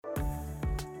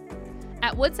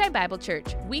At Woodside Bible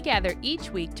Church, we gather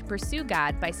each week to pursue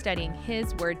God by studying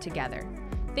His Word together.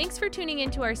 Thanks for tuning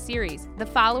into our series, The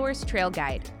Follower's Trail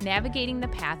Guide, Navigating the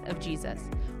Path of Jesus,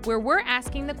 where we're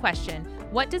asking the question,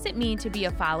 what does it mean to be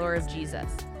a follower of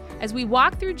Jesus? As we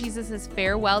walk through Jesus'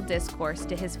 farewell discourse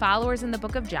to his followers in the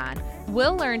book of John,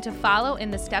 we'll learn to follow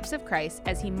in the steps of Christ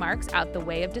as he marks out the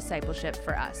way of discipleship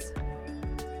for us.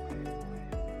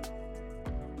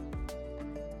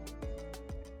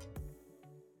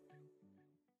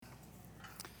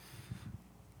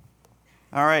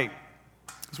 All right,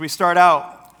 as we start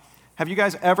out, have you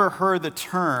guys ever heard the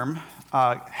term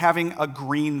having a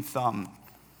green thumb?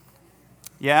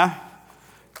 Yeah?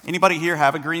 Anybody here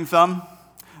have a green thumb?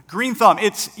 Green thumb,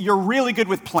 you're really good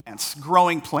with plants,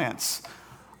 growing plants.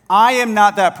 I am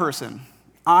not that person.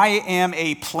 I am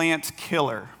a plant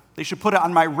killer. They should put it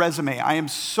on my resume. I am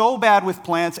so bad with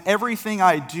plants. Everything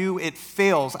I do, it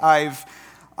fails. I've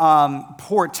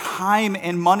poured time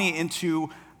and money into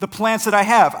the plants that I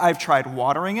have. I've tried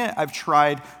watering it. I've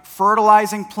tried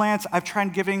fertilizing plants. I've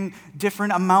tried giving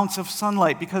different amounts of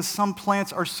sunlight because some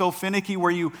plants are so finicky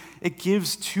where it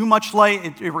gives too much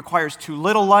light, it requires too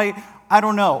little light. I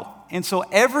don't know. And so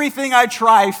everything I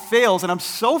try fails, and I'm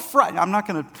so I'm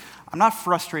not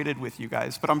frustrated with you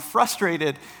guys, but I'm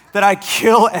frustrated that I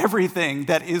kill everything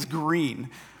that is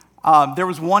green. There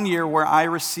was one year where I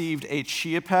received a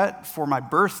chia pet for my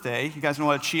birthday. You guys know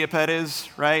what a chia pet is,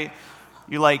 right?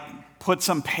 You put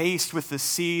some paste with the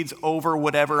seeds over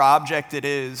whatever object it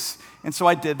is. And so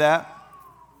I did that.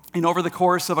 And over the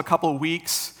course of a couple of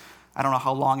weeks, I don't know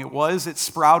how long it was, it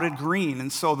sprouted green.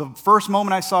 And so the first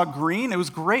moment I saw green, it was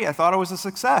great. I thought it was a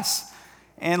success.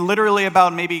 And literally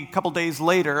about maybe a couple days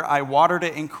later, I watered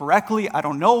it incorrectly. I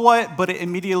don't know what, but it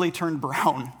immediately turned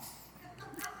brown.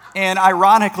 And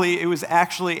ironically, it was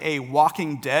actually a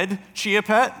Walking Dead chia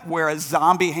pet where a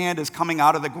zombie hand is coming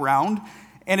out of the ground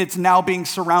and it's now being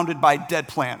surrounded by dead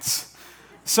plants.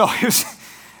 So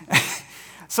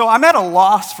so I'm at a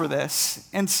loss for this.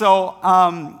 And so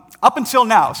up until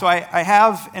now, so I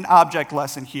have an object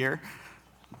lesson here.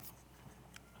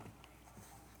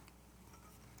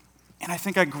 And I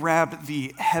think I grabbed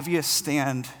the heaviest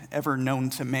stand ever known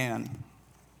to man.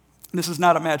 This is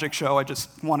not a magic show, I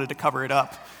just wanted to cover it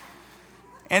up.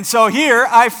 And so here,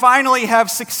 I finally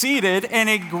have succeeded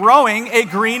in growing a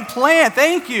green plant.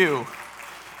 Thank you.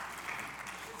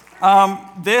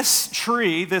 This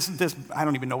tree, this I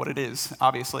don't even know what it is,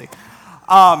 obviously.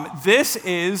 This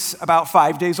is about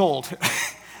 5 days old.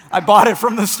 I bought it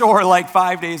from the store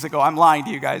 5 days ago. I'm lying to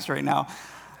you guys right now.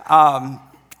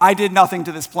 I did nothing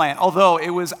to this plant, although it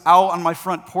was out on my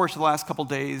front porch the last couple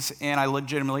days, and I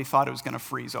legitimately thought it was going to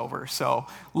freeze over. So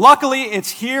luckily, it's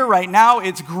here right now.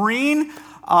 It's green.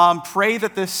 Pray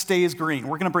that this stays green.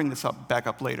 We're going to bring this back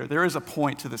up later. There is a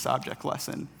point to this object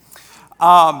lesson.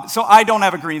 So I don't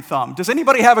have a green thumb. Does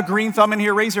anybody have a green thumb in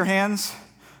here? Raise your hands.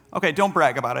 Okay, don't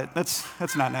brag about it.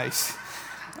 That's not nice.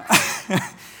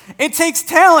 It takes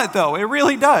talent, though. It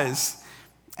really does.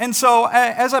 And so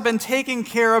as I've been taking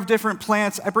care of different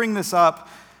plants, I bring this up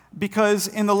because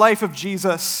in the life of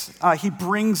Jesus, he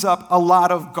brings up a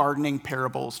lot of gardening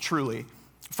parables, truly.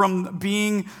 From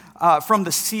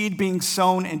the seed being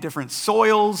sown in different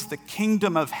soils, the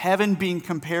kingdom of heaven being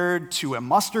compared to a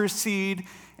mustard seed,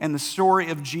 and the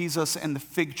story of Jesus and the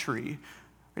fig tree.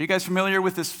 Are you guys familiar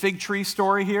with this fig tree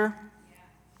story here? Yeah.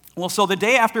 Well, so the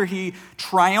day after he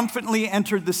triumphantly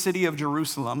entered the city of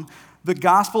Jerusalem, the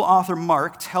gospel author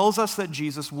Mark tells us that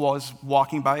Jesus was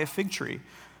walking by a fig tree.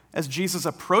 As Jesus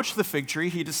approached the fig tree,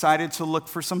 he decided to look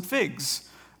for some figs,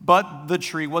 but the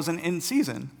tree wasn't in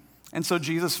season. And so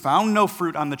Jesus found no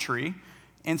fruit on the tree.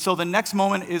 And so the next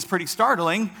moment is pretty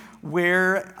startling,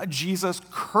 where Jesus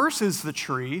curses the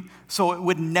tree so it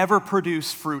would never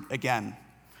produce fruit again.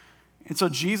 And so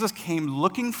Jesus came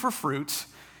looking for fruit,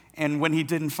 and when he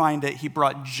didn't find it, he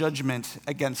brought judgment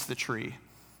against the tree.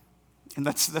 And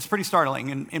that's pretty startling.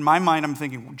 And in my mind, I'm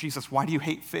thinking, Jesus, why do you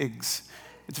hate figs?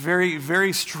 It's very,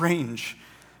 very strange.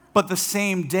 But the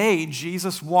same day,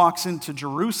 Jesus walks into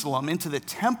Jerusalem, into the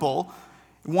temple.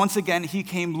 Once again, he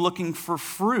came looking for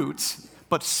fruit,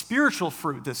 but spiritual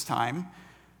fruit this time.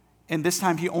 And this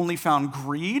time he only found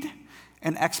greed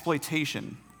and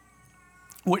exploitation.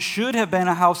 What should have been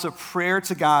a house of prayer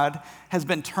to God has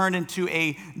been turned into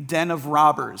a den of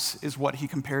robbers, is what he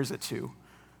compares it to.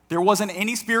 There wasn't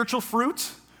any spiritual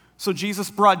fruit, so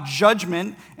Jesus brought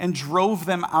judgment and drove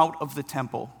them out of the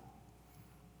temple.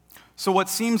 So what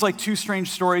seems like two strange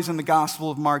stories in the Gospel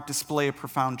of Mark display a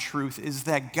profound truth, is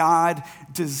that God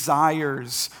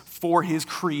desires for his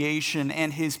creation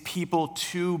and his people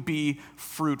to be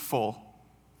fruitful.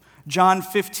 John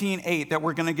 15:8, that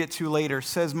we're going to get to later,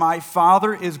 says, "My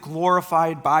Father is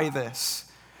glorified by this,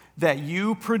 that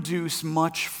you produce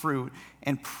much fruit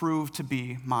and prove to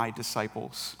be my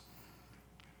disciples."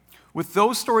 With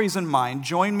those stories in mind,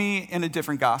 join me in a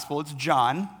different gospel. It's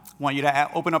John. I want you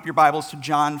to open up your Bibles to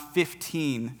John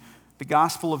 15, the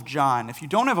Gospel of John. If you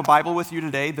don't have a Bible with you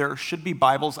today, there should be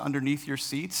Bibles underneath your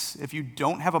seats. If you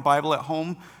don't have a Bible at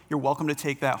home, you're welcome to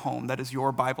take that home. That is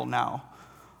your Bible now.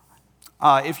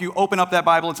 If you open up that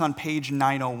Bible, it's on page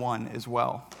 901 as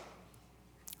well.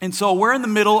 And so we're in the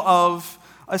middle of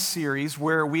a series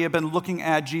where we have been looking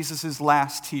at Jesus'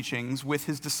 last teachings with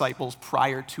his disciples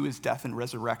prior to his death and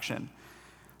resurrection.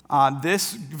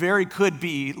 This very could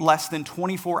be less than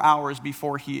 24 hours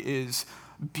before he is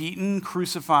beaten,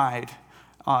 crucified,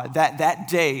 that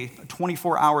day,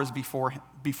 24 hours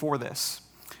before this.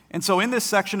 And so in this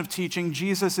section of teaching,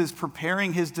 Jesus is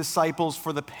preparing his disciples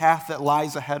for the path that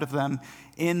lies ahead of them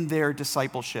in their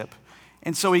discipleship.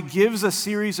 And so he gives a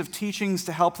series of teachings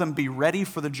to help them be ready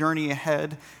for the journey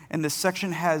ahead. And this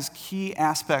section has key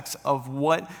aspects of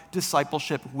what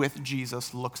discipleship with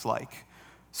Jesus looks like.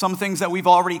 Some things that we've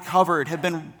already covered have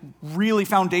been really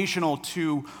foundational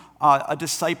to a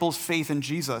disciple's faith in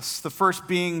Jesus. The first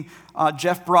being,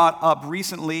 Jeff brought up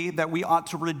recently, that we ought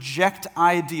to reject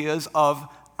ideas of,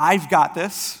 "I've got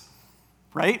this,"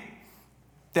 right?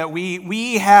 That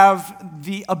we have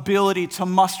the ability to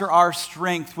muster our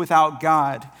strength without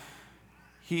God.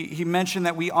 He mentioned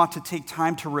that we ought to take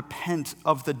time to repent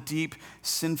of the deep,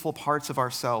 sinful parts of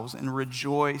ourselves and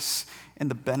rejoice in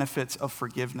the benefits of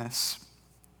forgiveness.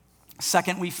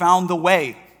 Second, we found the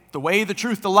way, the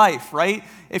truth, the life, right?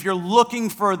 If you're looking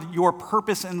for your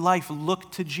purpose in life,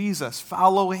 look to Jesus,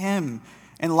 follow him.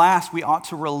 And last, we ought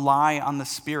to rely on the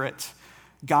Spirit.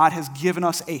 God has given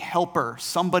us a helper,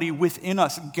 somebody within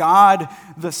us. God,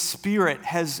 the Spirit,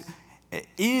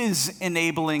 is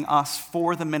enabling us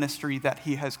for the ministry that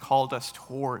he has called us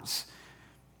towards.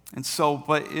 And so,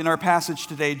 but in our passage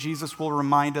today, Jesus will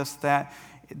remind us that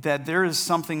there is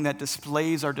something that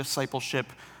displays our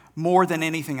discipleship more than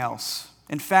anything else.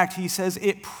 In fact, he says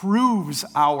it proves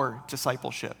our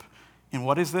discipleship. And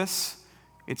what is this?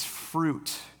 It's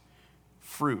fruit.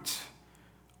 Fruit.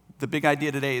 The big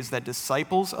idea today is that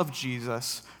disciples of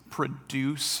Jesus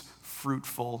produce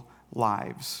fruitful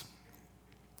lives.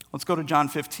 Let's go to John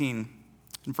 15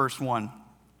 in verse 1.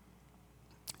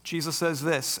 Jesus says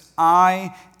this,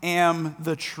 "I am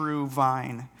the true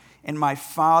vine, and my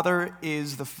Father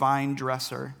is the vine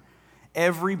dresser.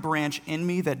 Every branch in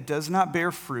me that does not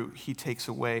bear fruit, he takes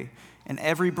away. And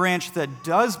every branch that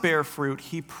does bear fruit,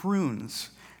 he prunes,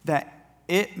 that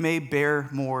it may bear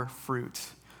more fruit.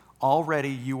 Already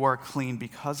you are clean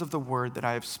because of the word that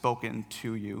I have spoken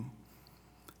to you."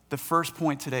 The first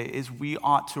point today is we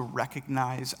ought to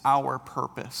recognize our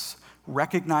purpose.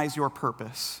 Recognize your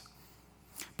purpose.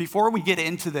 Before we get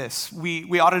into this,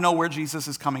 we ought to know where Jesus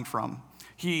is coming from.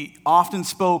 He often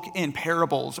spoke in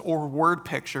parables or word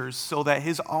pictures so that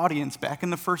his audience back in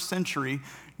the first century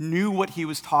knew what he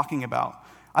was talking about.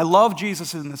 I love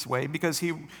Jesus in this way because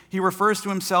he refers to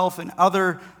himself in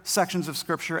other sections of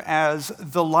Scripture as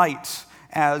the light,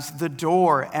 as the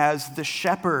door, as the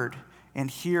shepherd,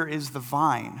 and here is the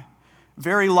vine.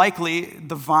 Very likely,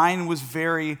 the vine was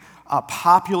very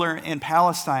popular in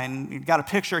Palestine. You've got a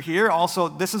picture here. Also,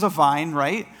 this is a vine,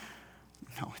 right?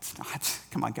 No, it's not.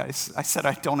 Come on, guys. I said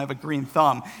I don't have a green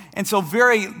thumb. And so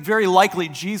very, very likely,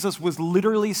 Jesus was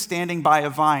literally standing by a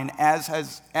vine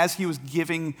as he was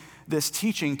giving this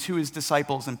teaching to his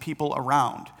disciples and people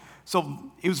around.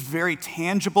 So it was very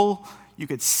tangible. You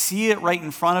could see it right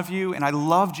in front of you. And I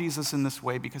love Jesus in this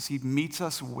way because he meets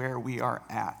us where we are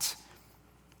at.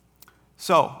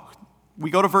 So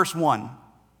we go to verse 1.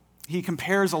 He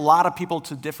compares a lot of people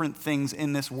to different things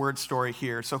in this word story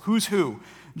here. So who's who?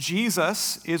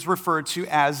 Jesus is referred to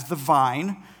as the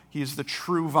vine. He is the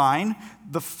true vine.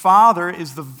 The Father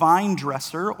is the vine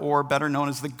dresser, or better known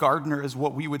as the gardener is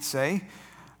what we would say.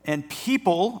 And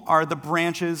people are the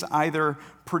branches either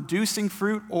producing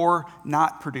fruit or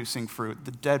not producing fruit,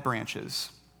 the dead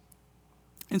branches.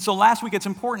 And so last week, it's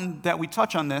important that we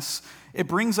touch on this. It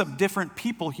brings up different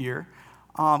people here.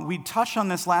 We touched on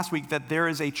this last week, that there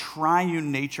is a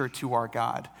triune nature to our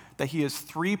God, that he is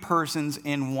three persons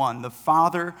in one, the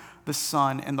Father, the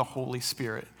Son, and the Holy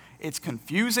Spirit. It's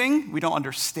confusing. We don't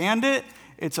understand it.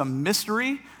 It's a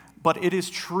mystery. But it is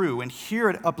true, and here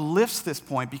it uplifts this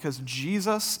point because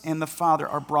Jesus and the Father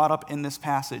are brought up in this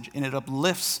passage, and it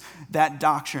uplifts that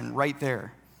doctrine right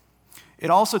there.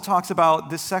 It also talks about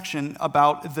this section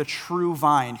about the true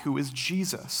vine, who is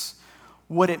Jesus,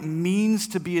 what it means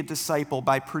to be a disciple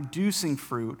by producing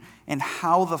fruit, and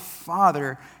how the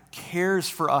Father cares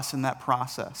for us in that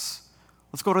process.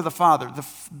 Let's go to the Father.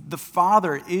 The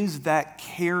Father is that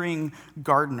caring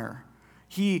gardener.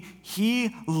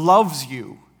 He loves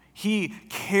you. He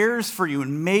cares for you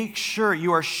and makes sure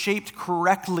you are shaped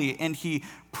correctly, and he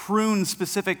prunes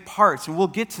specific parts, and we'll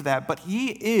get to that. But he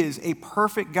is a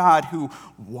perfect God who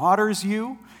waters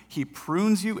you, he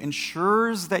prunes you,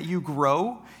 ensures that you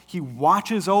grow, he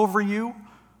watches over you.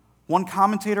 One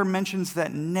commentator mentions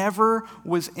that never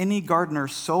was any gardener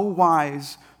so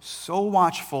wise, so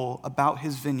watchful about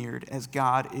his vineyard as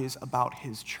God is about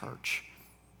his church.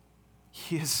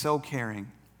 He is so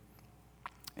caring.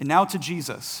 And now to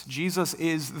Jesus. Jesus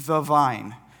is the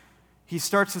vine. He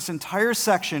starts this entire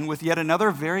section with yet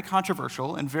another very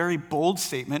controversial and very bold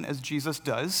statement, as Jesus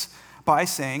does, by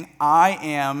saying, I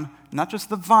am not just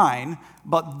the vine,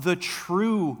 but the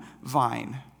true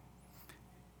vine.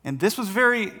 And this was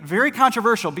very, very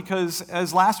controversial because,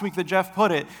 as last week that Jeff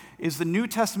put it, is the New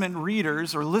Testament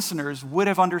readers or listeners would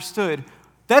have understood,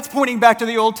 that's pointing back to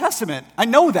the Old Testament. I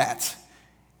know that.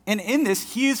 And in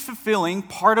this, he is fulfilling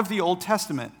part of the Old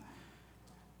Testament.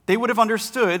 They would have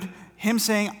understood him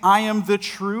saying, I am the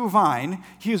true vine.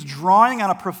 He is drawing on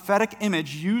a prophetic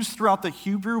image used throughout the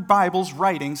Hebrew Bible's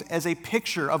writings as a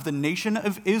picture of the nation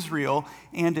of Israel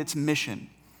and its mission.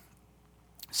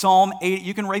 Psalm 80,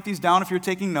 you can write these down if you're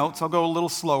taking notes. I'll go a little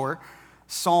slower.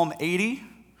 Psalm 80,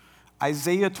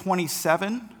 Isaiah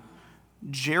 27,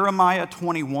 Jeremiah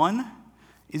 21,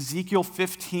 Ezekiel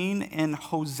 15, and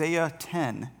Hosea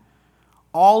 10.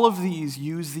 All of these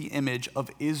use the image of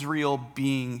Israel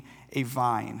being a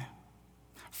vine.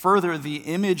 Further, the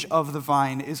image of the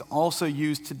vine is also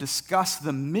used to discuss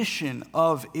the mission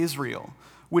of Israel,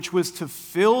 which was to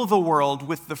fill the world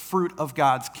with the fruit of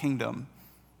God's kingdom.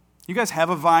 You guys have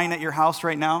a vine at your house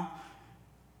right now?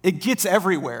 It gets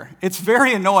everywhere. It's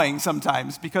very annoying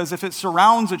sometimes because if it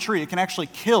surrounds a tree, it can actually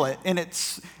kill it, and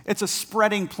it's a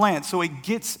spreading plant, so it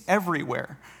gets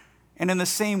everywhere. And in the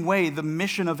same way, the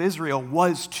mission of Israel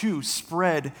was to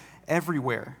spread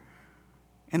everywhere.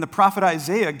 And the prophet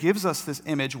Isaiah gives us this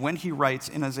image when he writes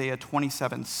in Isaiah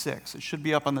 27:6. It should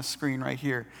be up on the screen right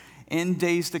here. In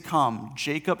days to come,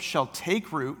 Jacob shall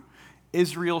take root,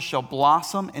 Israel shall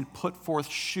blossom and put forth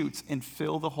shoots and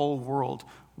fill the whole world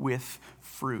with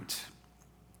fruit.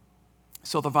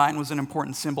 So the vine was an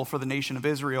important symbol for the nation of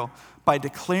Israel. By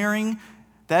declaring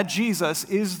that Jesus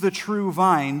is the true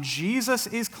vine, Jesus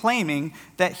is claiming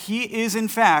that he is in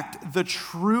fact the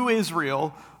true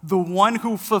Israel, the one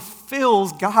who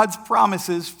fulfills God's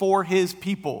promises for his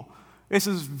people. This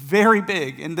is very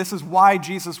big, and this is why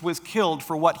Jesus was killed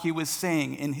for what he was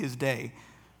saying in his day.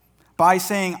 By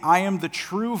saying, I am the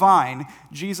true vine,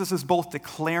 Jesus is both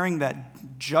declaring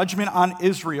that judgment on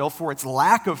Israel for its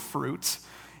lack of fruit,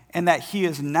 and that he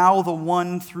is now the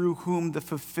one through whom the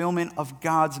fulfillment of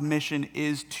God's mission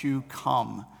is to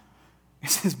come.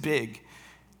 This is big.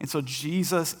 And so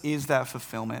Jesus is that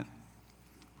fulfillment.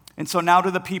 And so now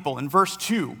to the people. In verse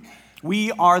 2,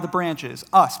 we are the branches,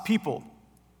 us, people.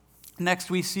 Next,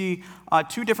 we see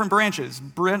two different branches,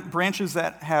 branches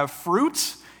that have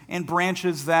fruits and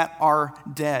branches that are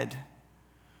dead.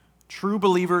 True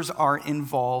believers are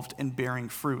involved in bearing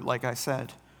fruit, like I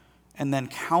said. And then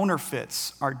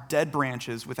counterfeits are dead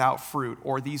branches without fruit,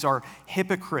 or these are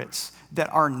hypocrites that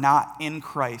are not in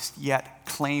Christ yet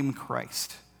claim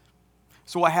Christ.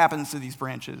 So what happens to these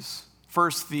branches?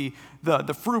 First, the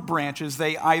fruit branches,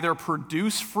 they either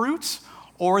produce fruits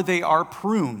or they are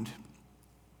pruned.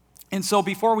 And so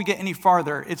before we get any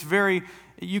farther,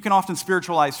 you can often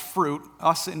spiritualize fruit.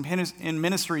 Us in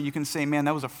ministry, you can say, man,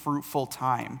 that was a fruitful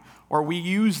time. Or we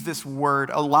use this word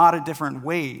a lot of different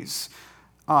ways.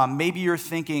 Maybe you're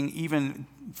thinking even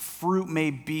fruit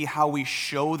may be how we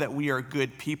show that we are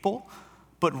good people.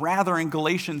 But rather in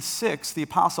Galatians 6, the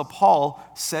Apostle Paul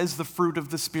says the fruit of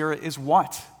the Spirit is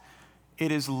what?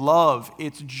 It is love,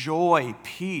 it's joy,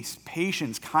 peace,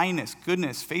 patience, kindness,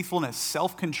 goodness, faithfulness,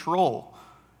 self-control.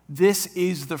 This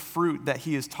is the fruit that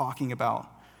he is talking about.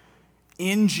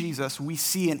 In Jesus, we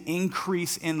see an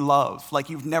increase in love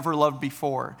like you've never loved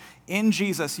before. In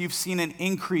Jesus, you've seen an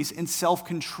increase in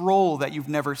self-control that you've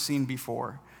never seen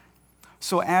before.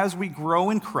 So as we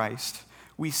grow in Christ,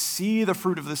 we see the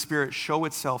fruit of the Spirit show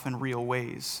itself in real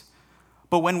ways.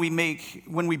 But when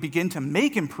we begin to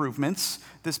make improvements,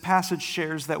 this passage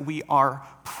shares that we are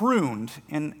pruned.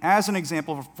 And as an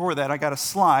example for that, I got a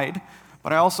slide,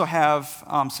 but I also have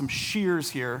some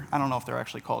shears here. I don't know if they're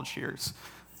actually called shears.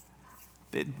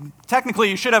 Technically,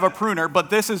 you should have a pruner, but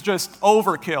this is just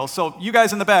overkill. So you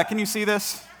guys in the back, can you see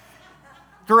this?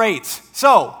 Great.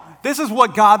 So this is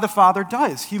what God the Father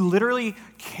does. He literally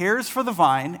cares for the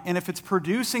vine, and if it's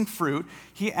producing fruit,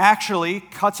 he actually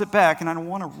cuts it back. And I don't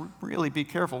want to really be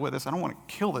careful with this. I don't want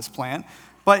to kill this plant.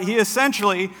 But he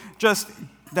essentially just,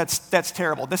 that's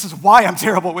terrible. This is why I'm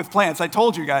terrible with plants. I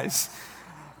told you guys.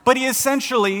 But he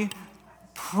essentially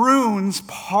prunes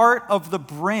part of the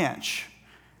branch.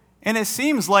 And it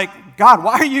seems like, God,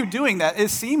 why are you doing that? It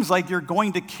seems like you're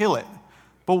going to kill it.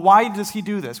 But why does he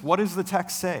do this? What does the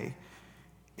text say?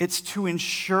 It's to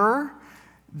ensure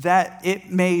that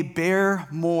it may bear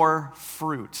more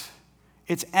fruit.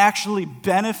 It's actually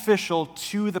beneficial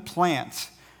to the plant.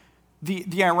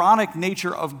 The ironic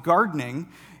nature of gardening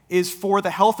is for the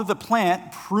health of the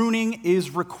plant, pruning is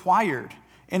required.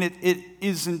 And it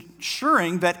is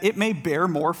ensuring that it may bear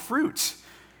more fruit.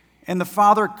 And the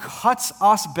Father cuts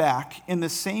us back in the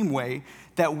same way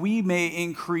that we may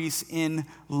increase in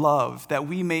love, that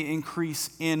we may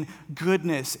increase in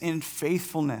goodness, in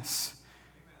faithfulness.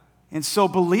 And so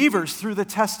believers, through the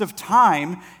test of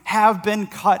time, have been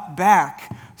cut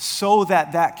back so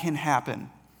that that can happen.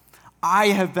 I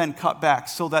have been cut back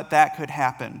so that that could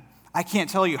happen. I can't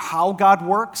tell you how God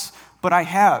works, but I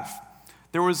have.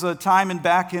 There was a time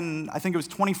back in, I think it was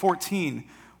 2014,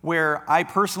 where I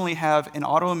personally have an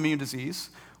autoimmune disease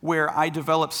where I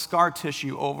developed scar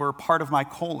tissue over part of my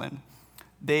colon.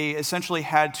 They essentially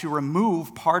had to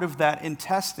remove part of that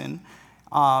intestine.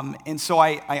 And so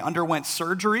I underwent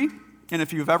surgery, and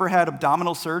if you've ever had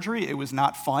abdominal surgery, it was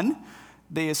not fun.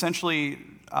 They essentially,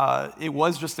 it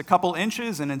was just a couple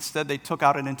inches, and instead they took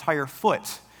out an entire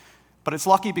foot. But it's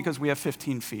lucky because we have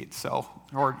 15 feet,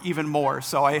 or even more,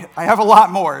 so I have a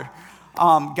lot more.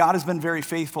 God has been very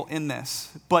faithful in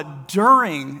this. But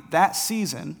during that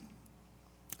season,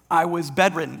 I was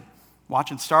bedridden,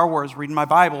 watching Star Wars, reading my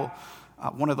Bible.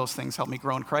 One of those things helped me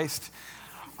grow in Christ.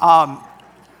 And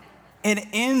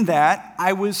in that,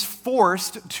 I was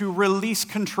forced to release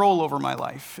control over my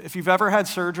life. If you've ever had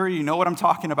surgery, you know what I'm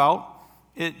talking about.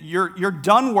 You're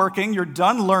done working, you're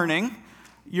done learning,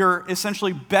 you're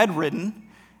essentially bedridden,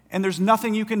 and there's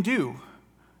nothing you can do.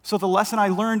 So the lesson I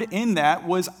learned in that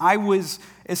was I was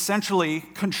essentially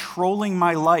controlling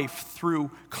my life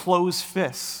through closed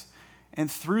fists. And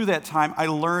through that time, I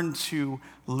learned to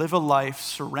live a life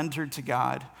surrendered to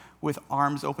God with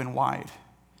arms open wide.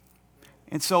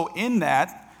 And so in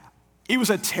that, it was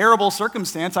a terrible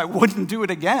circumstance. I wouldn't do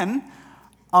it again.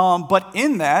 But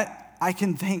in that, I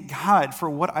can thank God for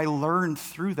what I learned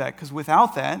through that. Because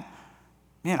without that,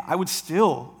 man, I would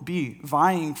still be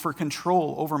vying for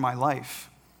control over my life.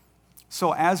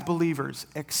 So as believers,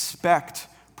 expect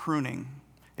pruning.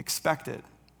 Expect it.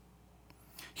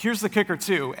 Here's the kicker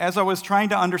too. As I was trying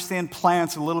to understand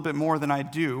plants a little bit more than I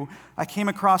do, I came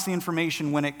across the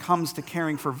information when it comes to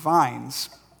caring for vines.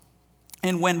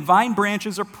 And when vine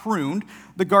branches are pruned,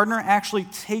 the gardener actually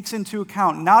takes into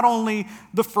account not only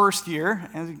the first year,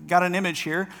 and I got an image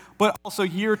here, but also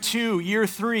year 2, year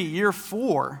 3, year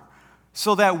 4,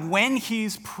 so that when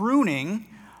he's pruning,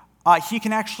 he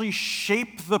can actually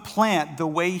shape the plant the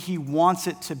way he wants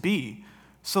it to be,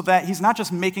 so that he's not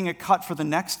just making a cut for the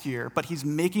next year, but he's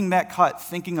making that cut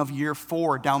thinking of year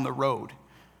 4 down the road.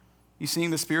 You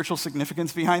seeing the spiritual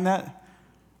significance behind that?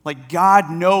 Like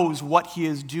God knows what he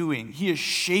is doing. He is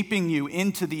shaping you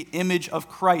into the image of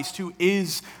Christ, who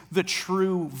is the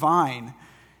true vine.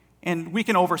 And we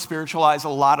can over-spiritualize a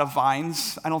lot of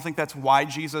vines. I don't think that's why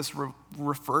Jesus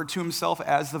referred to himself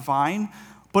as the vine,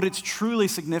 but it's truly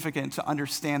significant to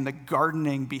understand the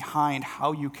gardening behind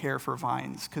how you care for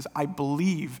vines, because I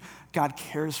believe God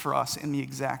cares for us in the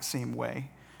exact same way.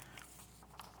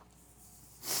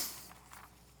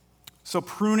 So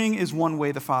pruning is one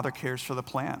way the Father cares for the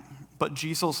plant, but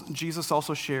Jesus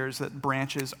also shares that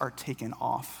branches are taken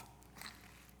off.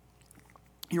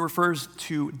 He refers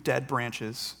to dead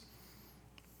branches.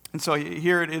 And so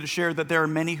here it is shared that there are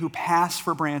many who pass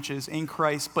for branches in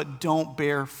Christ but don't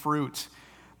bear fruit.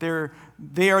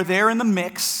 They are there in the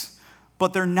mix,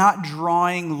 but they're not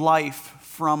drawing life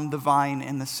from the vine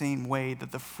in the same way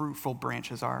that the fruitful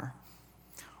branches are.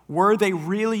 Were they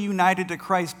really united to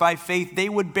Christ by faith, they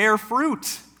would bear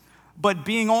fruit. But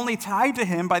being only tied to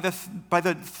him by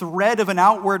the thread of an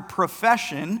outward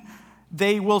profession,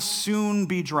 they will soon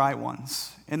be dry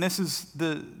ones. And this is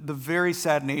the very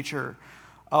sad nature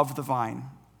of the vine.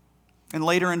 And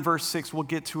later in verse 6, we'll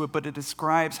get to it, but it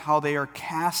describes how they are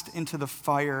cast into the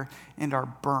fire and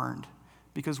are burned.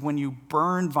 Because when you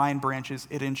burn vine branches,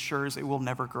 it ensures it will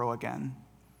never grow again.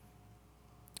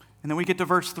 And then we get to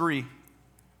verse 3.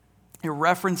 It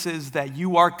references that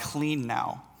you are clean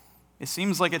now. It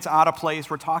seems like it's out of place.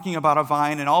 We're talking about a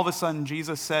vine, and all of a sudden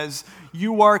Jesus says,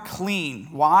 you are clean.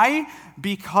 Why?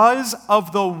 Because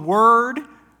of the word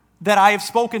that I have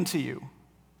spoken to you.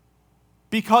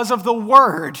 because of the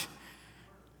Word.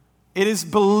 It is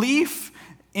belief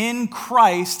in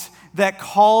Christ that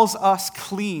calls us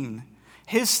clean.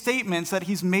 His statements that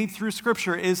he's made through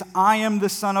Scripture is, I am the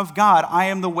Son of God. I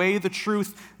am the way, the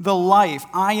truth, the life.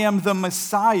 I am the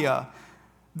Messiah,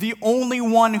 the only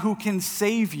one who can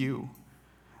save you.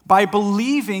 By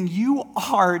believing, you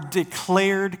are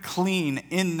declared clean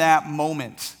in that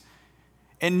moment.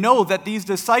 And know that these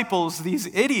disciples, these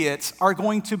idiots, are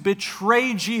going to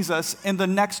betray Jesus in the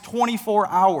next 24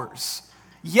 hours.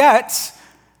 Yet,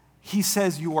 he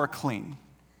says you are clean.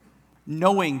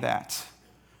 Knowing that,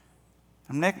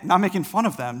 I'm not making fun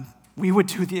of them. We would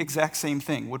do the exact same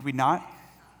thing, would we not?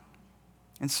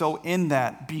 And so in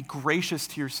that, be gracious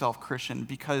to yourself, Christian,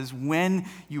 because when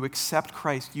you accept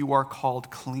Christ, you are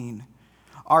called clean.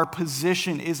 Our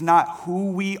position is not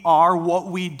who we are, what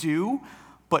we do,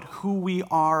 but who we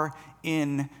are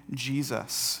in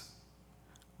Jesus.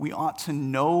 We ought to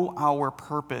know our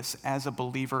purpose as a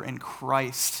believer in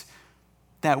Christ,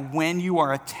 that when you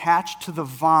are attached to the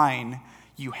vine,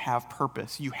 you have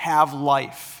purpose, you have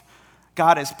life.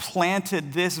 God has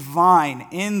planted this vine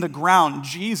in the ground,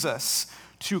 Jesus,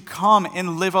 to come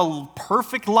and live a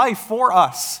perfect life for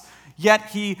us. Yet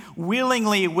he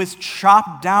willingly was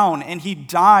chopped down and he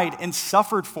died and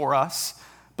suffered for us,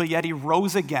 but yet he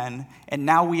rose again, and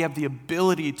now we have the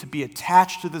ability to be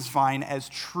attached to this vine as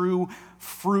true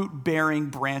fruit-bearing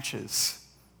branches.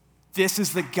 This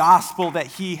is the gospel that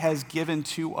he has given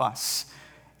to us.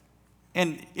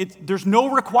 And there's no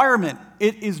requirement.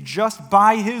 It is just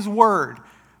by his word,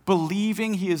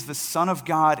 believing he is the Son of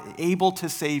God, able to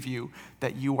save you,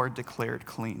 that you are declared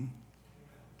clean.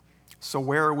 So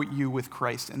where are you with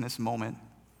Christ in this moment?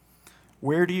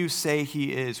 Where do you say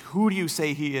he is? Who do you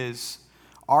say he is?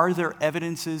 Are there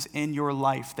evidences in your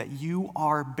life that you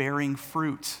are bearing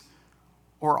fruit?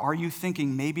 Or are you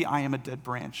thinking, maybe I am a dead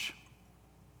branch?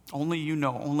 Only you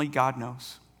know, only God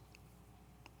knows.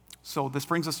 So this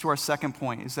brings us to our second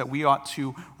point, is that we ought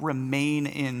to remain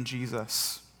in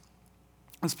Jesus.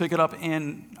 Let's pick it up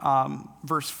in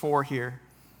verse 4 here.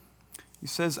 He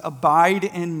says, abide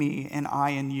in me and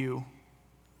I in you.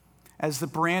 As the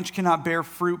branch cannot bear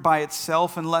fruit by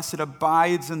itself unless it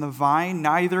abides in the vine,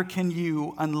 neither can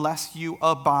you unless you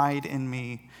abide in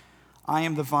me. I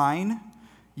am the vine,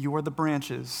 you are the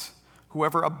branches.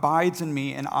 Whoever abides in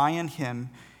me and I in him,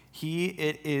 he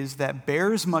it is that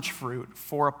bears much fruit,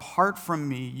 for apart from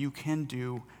me you can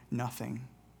do nothing.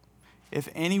 If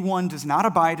anyone does not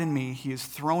abide in me, he is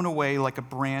thrown away like a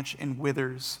branch and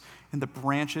withers, and the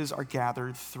branches are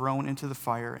gathered, thrown into the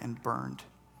fire, and burned.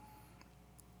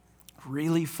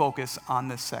 Really focus on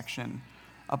this section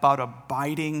about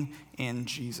abiding in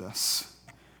Jesus.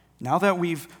 Now that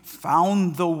we've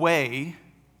found the way,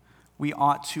 we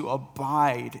ought to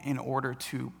abide in order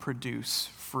to produce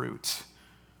fruit.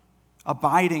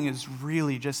 Abiding is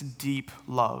really just deep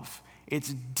love.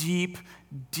 It's deep,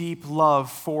 deep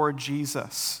love for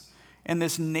Jesus. And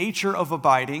this nature of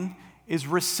abiding is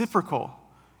reciprocal.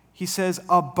 He says,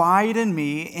 abide in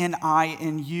me and I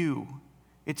in you.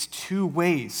 It's two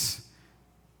ways.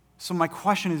 So my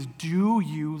question is, do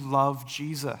you love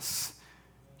Jesus?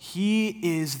 He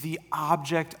is the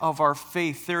object of our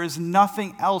faith. There is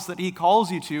nothing else that he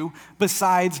calls you to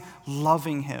besides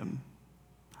loving him.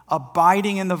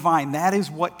 Abiding in the vine, that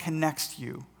is what connects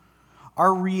you.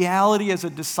 Our reality as a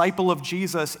disciple of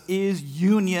Jesus is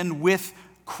union with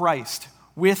Christ,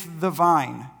 with the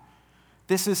vine.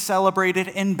 This is celebrated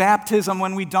in baptism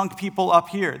when we dunk people up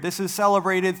here. This is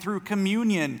celebrated through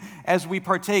communion as we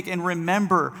partake and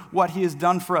remember what he has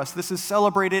done for us. This is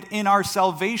celebrated in our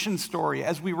salvation story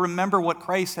as we remember what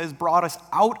Christ has brought us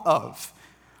out of.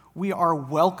 We are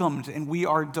welcomed and we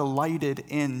are delighted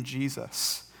in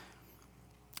Jesus.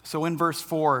 So in verse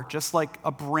 4, just like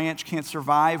a branch can't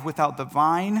survive without the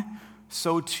vine,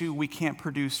 so too we can't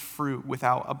produce fruit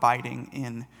without abiding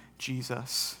in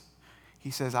Jesus. He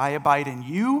says, I abide in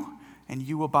you, and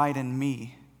you abide in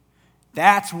me.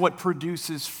 That's what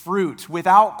produces fruit.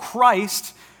 Without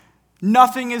Christ,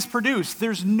 nothing is produced.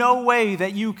 There's no way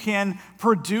that you can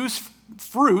produce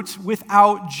fruit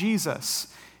without Jesus.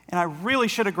 And I really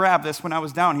should have grabbed this when I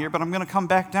was down here, but I'm going to come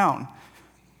back down.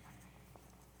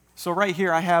 So right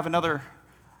here, I have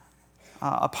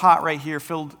a pot right here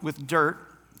filled with dirt.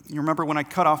 You remember when I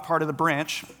cut off part of the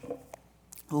branch,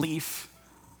 leaf.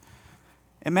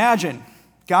 Imagine,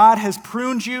 God has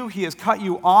pruned you, he has cut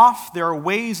you off. There are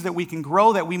ways that we can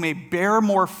grow, that we may bear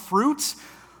more fruit,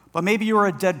 but maybe you're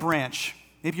a dead branch.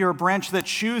 Maybe you're a branch that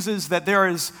chooses that there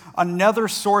is another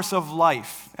source of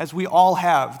life, as we all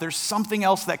have. There's something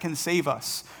else that can save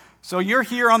us. So you're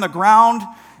here on the ground,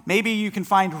 maybe you can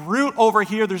find root over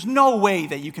here. There's no way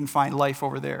that you can find life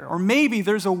over there. Or maybe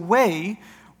there's a way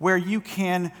where you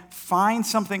can find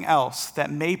something else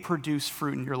that may produce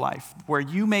fruit in your life, where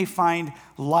you may find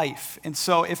life. And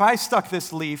so if I stuck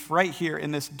this leaf right here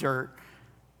in this dirt,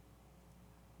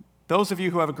 those of you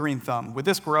who have a green thumb, would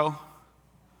this grow?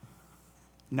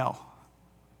 No.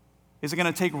 Is it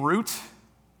going to take root?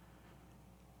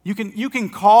 You can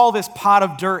call this pot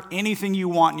of dirt anything you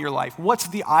want in your life. What's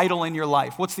the idol in your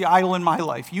life? What's the idol in my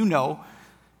life? You know.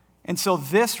 And so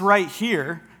this right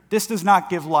here, this does not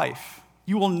give life.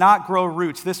 You will not grow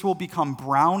roots. This will become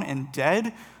brown and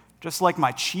dead, just like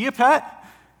my chia pet,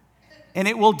 and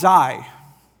it will die.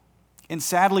 And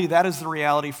sadly, that is the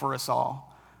reality for us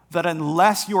all, that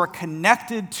unless you are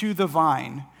connected to the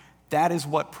vine, that is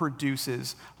what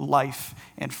produces life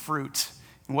and fruit.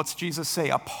 And what's Jesus say?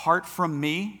 Apart from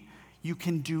me, you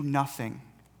can do nothing.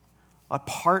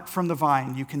 Apart from the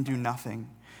vine, you can do nothing.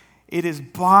 It is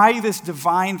by this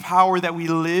divine power that we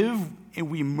live and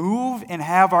we move and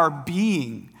have our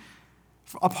being.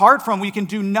 Apart from, we can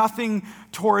do nothing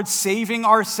towards saving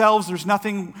ourselves. There's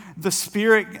nothing the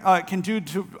Spirit can do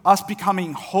to us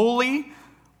becoming holy.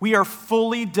 We are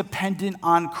fully dependent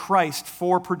on Christ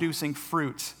for producing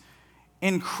fruit.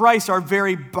 In Christ, our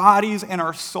very bodies and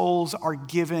our souls are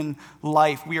given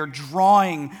life. We are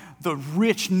drawing the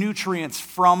rich nutrients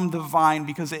from the vine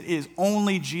because it is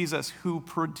only Jesus who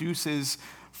produces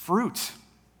fruit.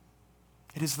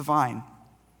 It is the vine.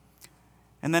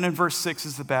 And then in verse 6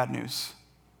 is the bad news,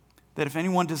 that if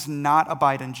anyone does not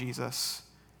abide in Jesus,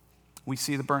 we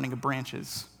see the burning of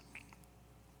branches,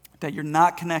 that you're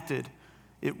not connected.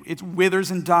 It withers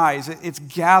and dies. It's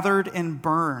gathered and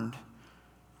burned.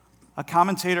 A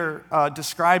commentator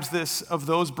describes this of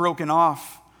those broken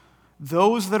off.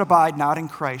 Those that abide not in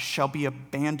Christ shall be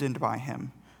abandoned by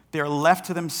him. They are left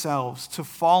to themselves to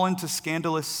fall into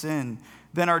scandalous sin,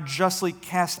 then are justly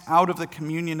cast out of the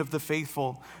communion of the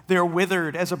faithful. They are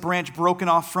withered as a branch broken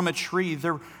off from a tree.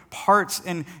 Their parts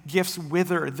and gifts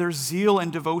wither. Their zeal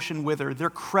and devotion wither. Their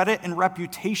credit and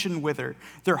reputation wither.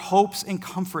 Their hopes and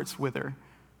comforts wither.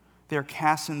 They are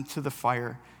cast into the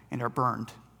fire and are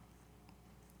burned.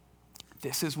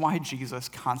 This is why Jesus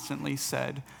constantly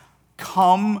said,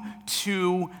 "Come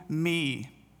to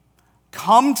me.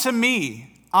 Come to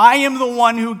me. I am the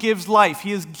one who gives life.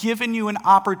 He has given you an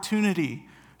opportunity,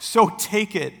 so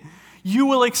take it. You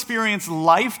will experience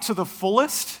life to the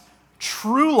fullest,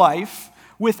 true life.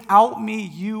 Without me,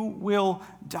 you will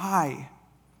die."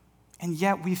 And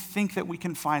yet we think that we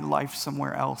can find life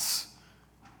somewhere else.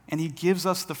 And he gives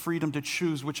us the freedom to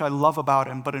choose, which I love about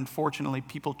him, but unfortunately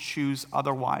people choose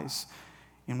otherwise.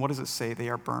 And what does it say? They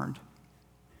are burned.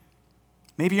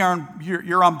 Maybe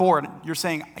you're on board. You're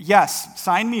saying, yes,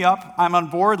 sign me up. I'm on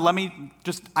board.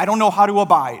 I don't know how to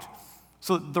abide.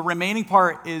 So the remaining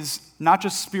part is not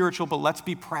just spiritual, but let's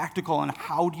be practical on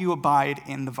how do you abide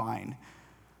in the vine.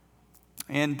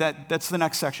 And that's the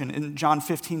next section in John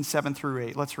 15, 7 through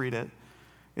 8. Let's read it.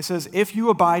 It says, "If you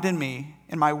abide in me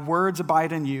and my words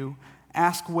abide in you,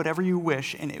 ask whatever you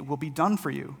wish and it will be done for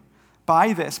you.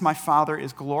 By this my Father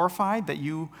is glorified, that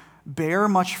you bear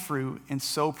much fruit and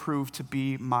so prove to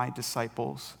be my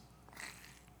disciples."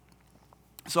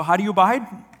 So how do you abide?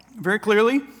 Very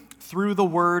clearly, through the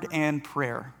word and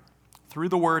prayer. Through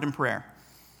the word and prayer.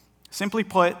 Simply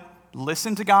put,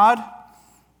 listen to God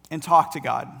and talk to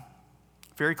God.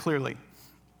 Very clearly.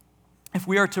 If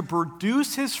we are to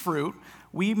produce his fruit,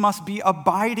 we must be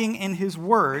abiding in his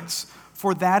words,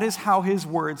 for that is how his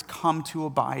words come to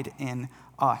abide in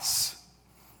us.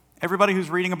 Everybody who's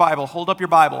reading a Bible, hold up your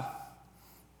Bible.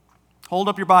 Hold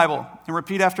up your Bible and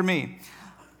repeat after me.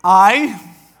 I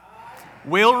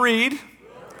will read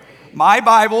my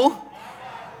Bible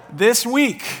this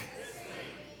week.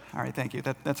 All right, thank you.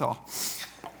 That's all.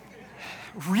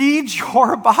 Read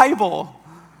your Bible.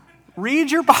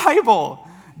 Read your Bible.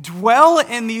 Dwell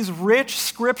in these rich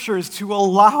scriptures to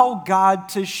allow God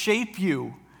to shape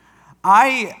you.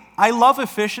 I love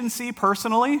efficiency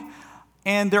personally,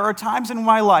 and there are times in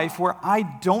my life where I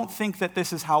don't think that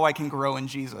this is how I can grow in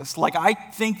Jesus. Like, I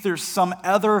think there's some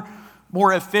other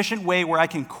more efficient way where I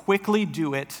can quickly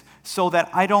do it so that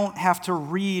I don't have to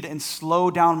read and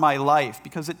slow down my life,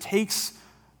 because it takes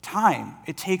time.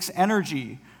 It takes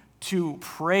energy to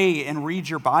pray and read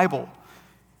your Bible.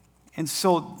 And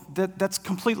so that's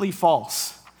completely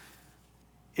false.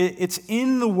 It's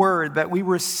in the Word that we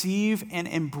receive and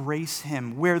embrace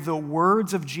Him. Where the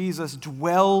words of Jesus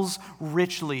dwells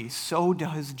richly, so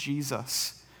does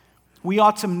Jesus. We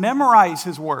ought to memorize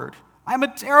His Word. I'm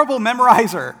a terrible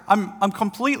memorizer. I'm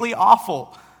completely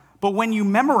awful. But when you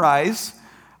memorize,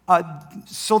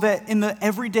 so that in the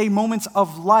everyday moments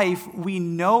of life, we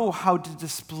know how to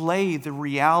display the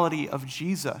reality of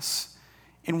Jesus.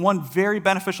 And one very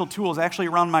beneficial tool is actually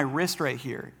around my wrist right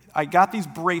here. I got these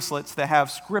bracelets that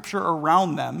have scripture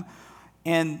around them,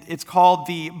 and it's called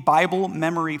the Bible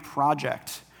Memory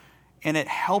Project. And it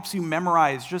helps you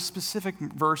memorize just specific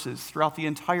verses throughout the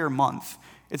entire month.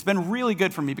 It's been really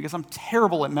good for me because I'm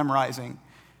terrible at memorizing.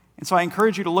 And so I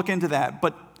encourage you to look into that,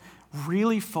 but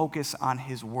really focus on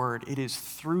his word. It is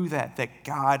through that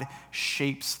God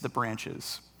shapes the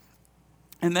branches.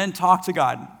 And then talk to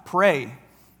God, pray,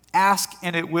 ask,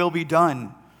 and it will be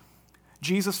done.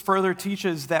 Jesus further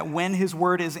teaches that when his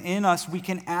word is in us, we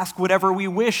can ask whatever we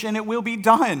wish and it will be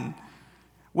done.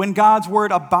 When God's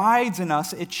word abides in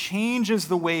us, it changes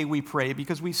the way we pray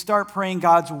because we start praying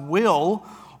God's will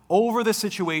over the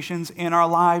situations in our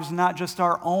lives, not just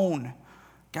our own.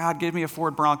 God, give me a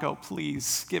Ford Bronco.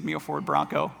 Please give me a Ford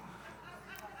Bronco.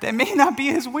 That may not be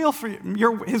his will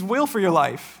for your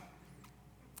life.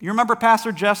 You remember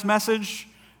Pastor Jeff's message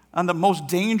on the most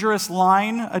dangerous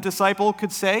line a disciple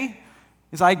could say?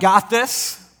 Is, I got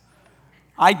this.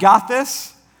 I got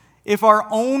this. If our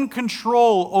own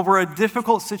control over a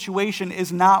difficult situation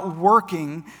is not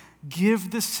working,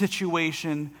 give the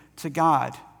situation to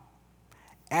God.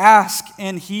 Ask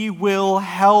and he will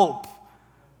help.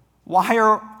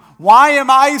 Why am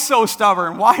I so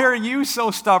stubborn? Why are you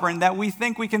so stubborn that we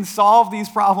think we can solve these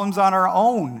problems on our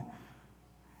own?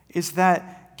 Is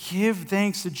that give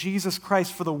thanks to Jesus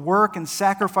Christ for the work and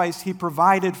sacrifice he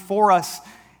provided for us,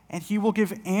 and he will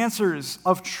give answers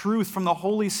of truth from the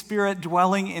Holy Spirit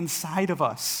dwelling inside of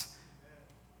us.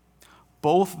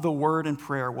 Both the word and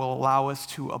prayer will allow us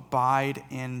to abide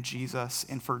in Jesus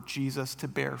and for Jesus to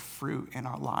bear fruit in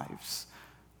our lives.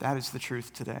 That is the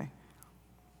truth today.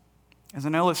 As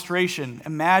an illustration,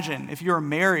 imagine if you're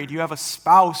married, you have a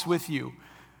spouse with you.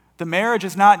 The marriage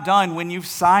is not done when you've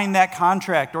signed that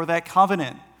contract or that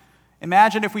covenant.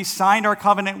 Imagine if we signed our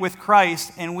covenant with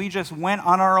Christ and we just went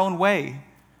on our own way.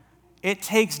 It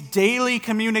takes daily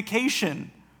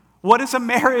communication. What is a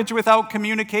marriage without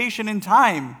communication and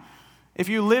time? If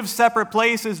you live separate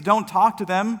places, don't talk to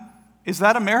them. Is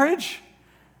that a marriage?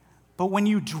 But when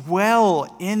you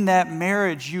dwell in that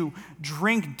marriage, you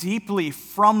drink deeply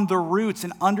from the roots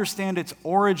and understand its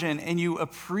origin, and you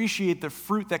appreciate the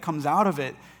fruit that comes out of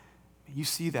it. You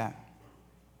see that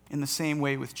in the same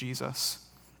way with Jesus.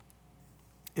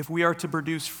 If we are to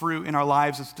produce fruit in our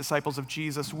lives as disciples of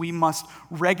Jesus, we must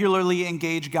regularly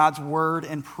engage God's word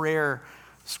and prayer.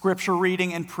 Scripture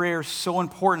reading and prayer is so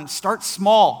important. Start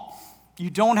small. You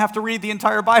don't have to read the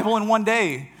entire Bible in one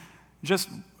day. Just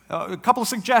a couple of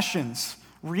suggestions.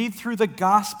 Read through the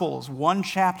Gospels one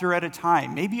chapter at a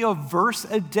time. Maybe a verse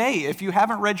a day if you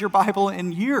haven't read your Bible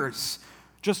in years.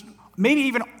 Just maybe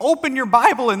even open your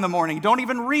Bible in the morning. Don't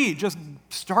even read. Just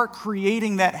start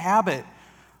creating that habit.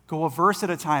 Go a verse at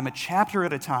a time, a chapter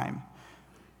at a time.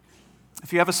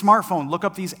 If you have a smartphone, look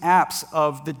up these apps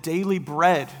of the Daily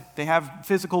Bread. They have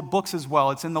physical books as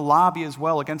well. It's in the lobby as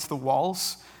well against the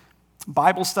walls.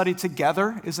 Bible Study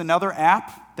Together is another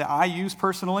app that I use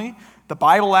personally. The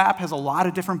Bible app has a lot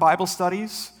of different Bible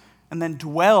studies. And then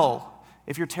Dwell.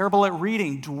 If you're terrible at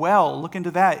reading, Dwell, look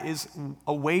into that, is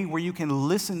a way where you can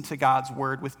listen to God's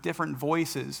word with different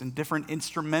voices and different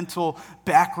instrumental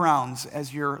backgrounds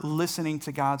as you're listening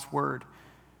to God's word.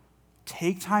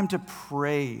 Take time to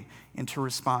pray into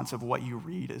response of what you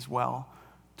read as well.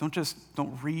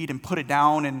 Don't read and put it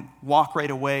down and walk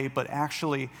right away, but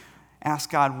actually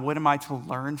ask God, what am I to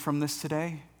learn from this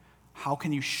today? How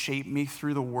can you shape me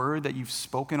through the word that you've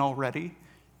spoken already?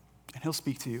 And he'll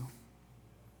speak to you.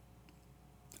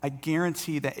 I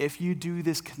guarantee that if you do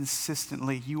this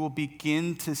consistently, you will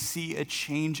begin to see a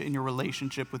change in your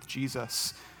relationship with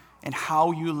Jesus and how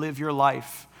you live your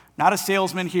life. Not a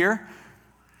salesman here,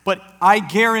 but I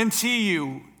guarantee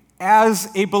you, as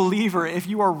a believer, if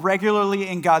you are regularly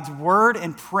in God's word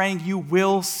and praying, you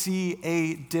will see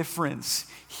a difference.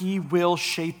 He will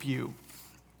shape you.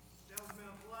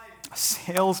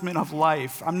 Salesman of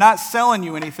life. I'm not selling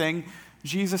you anything.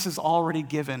 Jesus has already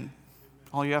given.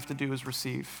 All you have to do is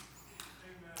receive.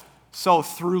 Amen. So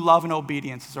through love and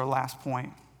obedience is our last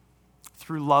point.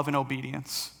 Through love and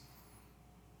obedience.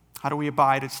 How do we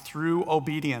abide? It's through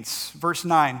obedience. Verse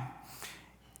 9.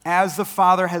 As the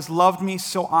Father has loved me,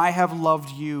 so I have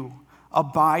loved you.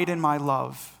 Abide in my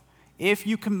love. If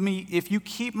you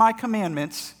keep my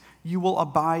commandments, you will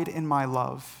abide in my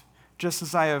love, just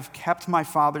as I have kept my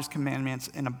Father's commandments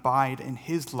and abide in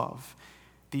his love.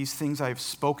 These things I have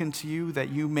spoken to you,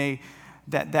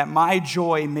 that my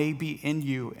joy may be in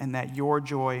you, and that your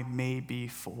joy may be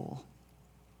full.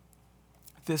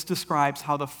 This describes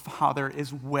how the Father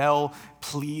is well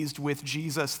pleased with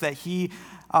Jesus, that he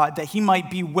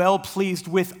might be well pleased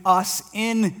with us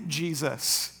in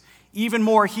Jesus. Even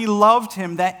more, he loved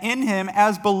him, that in him,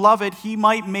 as beloved, he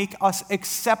might make us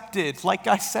accepted. Like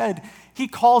I said, he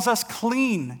calls us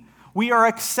clean. We are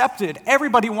accepted.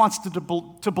 Everybody wants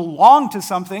to belong to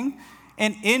something,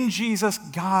 and in Jesus,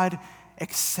 God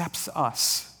accepts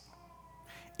us.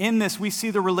 In this, we see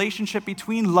the relationship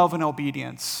between love and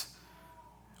obedience.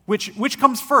 Which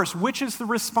comes first? Which is the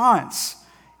response?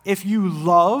 If you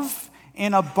love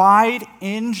and abide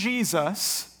in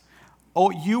Jesus,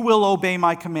 you will obey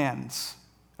my commands.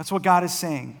 That's what God is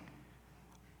saying.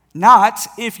 Not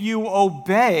if you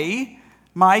obey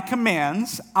my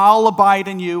commands, I'll abide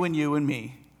in you and you in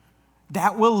me.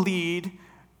 That will lead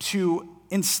to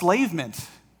enslavement.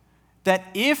 That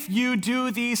if you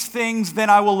do these things, then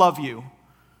I will love you.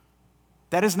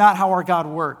 That is not how our God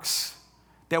works.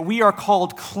 That we are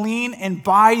called clean, and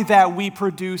by that we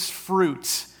produce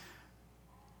fruit.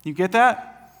 You get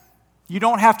that? You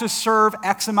don't have to serve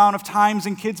X amount of times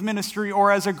in kids ministry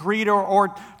or as a greeter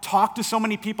or talk to so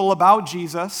many people about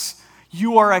Jesus.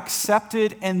 You are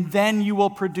accepted, and then you will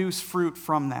produce fruit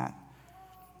from that.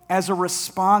 As a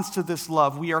response to this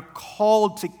love, we are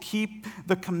called to keep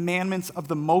the commandments of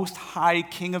the Most High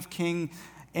King of Kings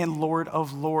and Lord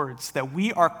of Lords. That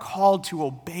we are called to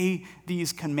obey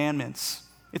these commandments.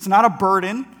 It's not a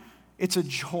burden, it's a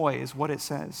joy, is what it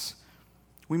says.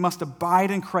 We must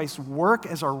abide in Christ's work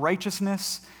as our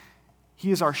righteousness.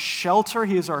 He is our shelter,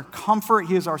 He is our comfort,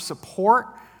 He is our support.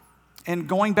 And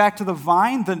going back to the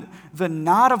vine, the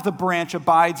knot of the branch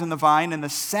abides in the vine, and the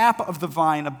sap of the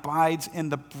vine abides in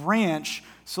the branch.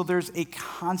 So there's a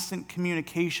constant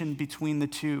communication between the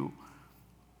two.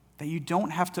 That you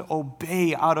don't have to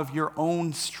obey out of your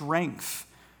own strength.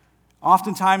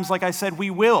 Oftentimes, like I said, we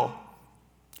will.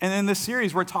 And in this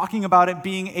series, we're talking about it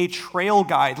being a trail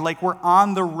guide, like we're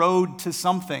on the road to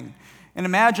something. And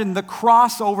imagine the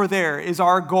cross over there is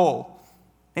our goal.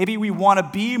 Maybe we want to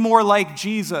be more like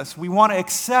Jesus. We want to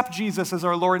accept Jesus as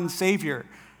our Lord and Savior.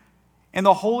 And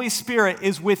the Holy Spirit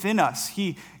is within us.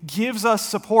 He gives us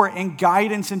support and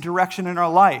guidance and direction in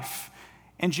our life.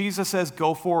 And Jesus says,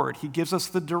 go forward. He gives us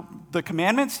the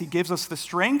commandments. He gives us the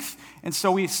strength. And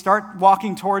so we start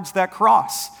walking towards that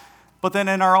cross. But then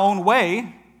in our own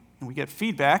way, and we get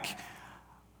feedback,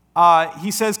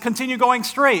 he says, continue going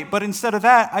straight. But instead of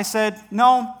that, I said,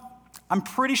 no, I'm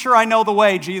pretty sure I know the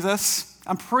way, Jesus.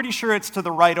 I'm pretty sure it's to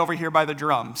the right over here by the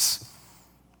drums.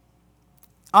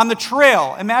 On the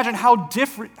trail, imagine how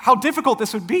difficult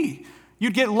this would be.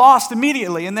 You'd get lost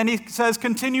immediately, and then he says,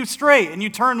 continue straight, and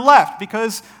you turn left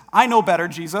because I know better,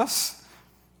 Jesus.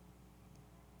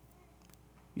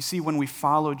 You see, when we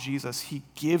follow Jesus, he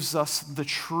gives us the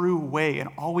true way, and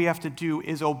all we have to do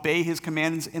is obey his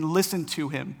commands and listen to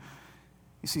him.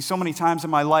 You see, so many times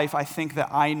in my life, I think that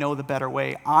I know the better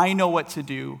way. I know what to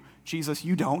do. Jesus,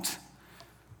 you don't.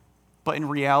 But in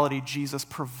reality, Jesus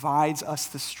provides us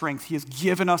the strength. He has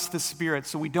given us the Spirit,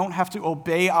 so we don't have to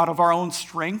obey out of our own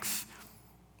strength.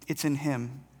 It's in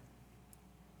him.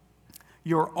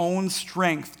 Your own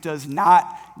strength does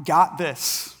not got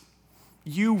this.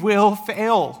 You will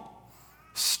fail.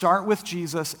 Start with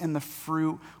Jesus, and the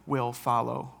fruit will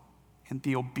follow, and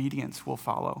the obedience will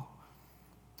follow.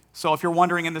 So if you're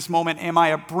wondering in this moment, am I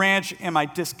a branch? Am I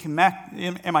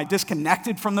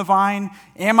disconnected from the vine?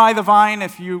 Am I the vine?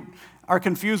 If you are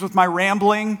confused with my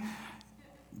rambling,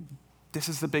 this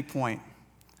is the big point.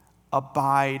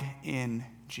 Abide in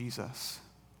Jesus.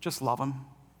 Just love him.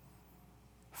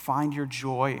 Find your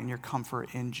joy and your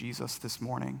comfort in Jesus this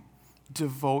morning.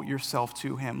 Devote yourself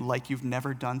to him like you've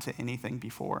never done to anything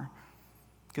before,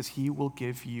 because he will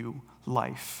give you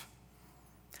life.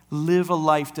 Live a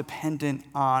life dependent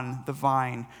on the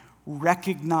vine.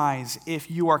 Recognize if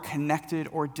you are connected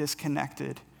or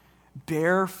disconnected.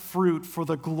 Bear fruit for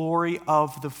the glory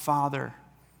of the Father.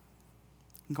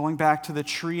 Going back to the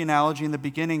tree analogy in the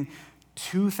beginning,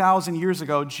 2,000 years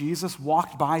ago, Jesus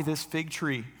walked by this fig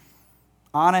tree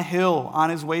on a hill on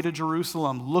his way to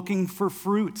Jerusalem looking for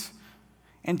fruit.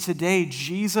 And today,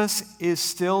 Jesus is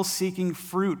still seeking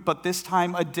fruit, but this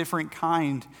time a different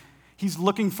kind. He's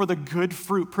looking for the good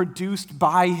fruit produced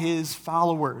by his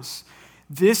followers.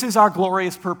 This is our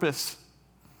glorious purpose.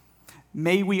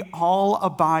 May we all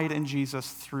abide in Jesus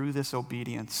through this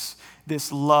obedience,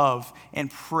 this love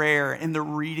and prayer and the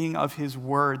reading of his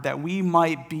word, that we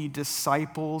might be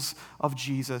disciples of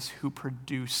Jesus who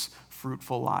produce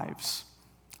fruitful lives.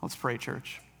 Let's pray,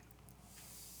 church.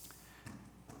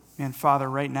 And Father,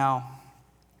 right now,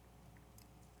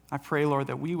 I pray, Lord,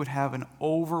 that we would have an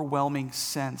overwhelming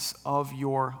sense of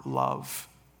your love.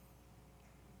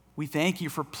 We thank you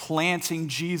for planting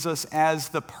Jesus as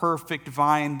the perfect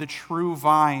vine, the true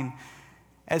vine,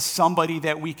 as somebody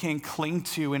that we can cling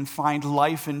to and find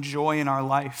life and joy in our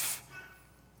life.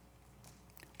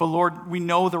 But Lord, we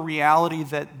know the reality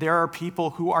that there are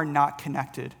people who are not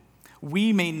connected.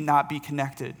 We may not be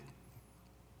connected.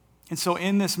 And so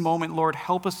in this moment, Lord,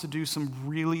 help us to do some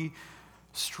really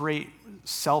straight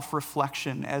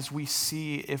self-reflection as we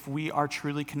see if we are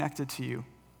truly connected to you.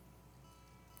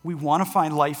 We want to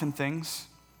find life in things.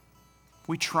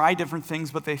 We try different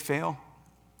things, but they fail.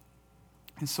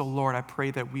 And so, Lord, I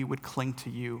pray that we would cling to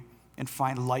you and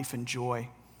find life and joy.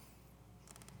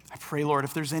 I pray, Lord,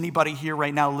 if there's anybody here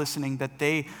right now listening that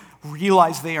they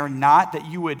realize they are not, that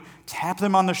you would tap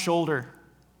them on the shoulder,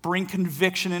 bring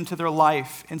conviction into their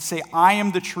life, and say, I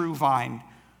am the true vine.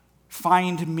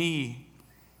 Find me.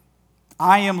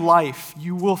 I am life.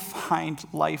 You will find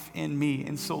life in me.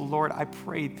 And so, Lord, I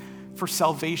pray for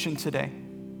salvation today.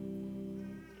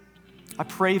 I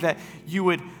pray that you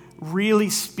would really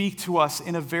speak to us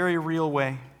in a very real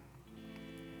way.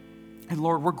 And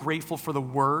Lord, we're grateful for the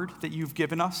word that you've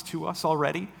given us to us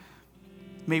already.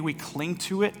 May we cling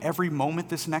to it every moment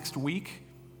this next week.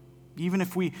 Even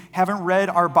if we haven't read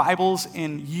our Bibles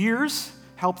in years,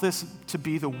 help this to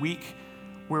be the week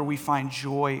where we find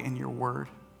joy in your word.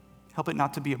 Help it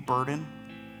not to be a burden.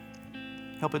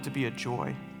 Help it to be a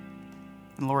joy.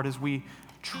 And Lord, as we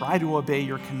try to obey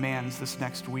your commands this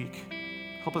next week,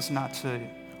 help us not to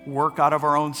work out of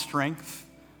our own strength,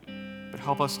 but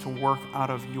help us to work out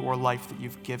of your life that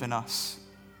you've given us.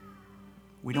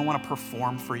 We don't want to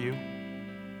perform for you.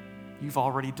 You've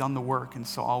already done the work, and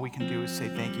so all we can do is say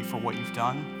thank you for what you've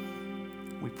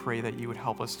done. We pray that you would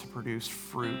help us to produce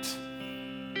fruit.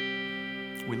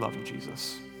 We love you,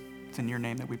 Jesus. It's in your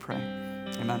name that we pray.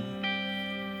 Amen.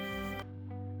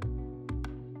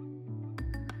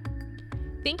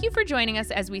 Thank you for joining us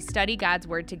as we study God's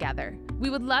Word together. We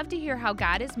would love to hear how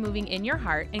God is moving in your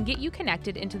heart and get you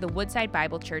connected into the Woodside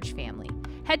Bible Church family.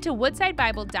 Head to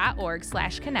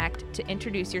woodsidebible.org/connect to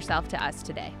introduce yourself to us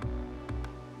today.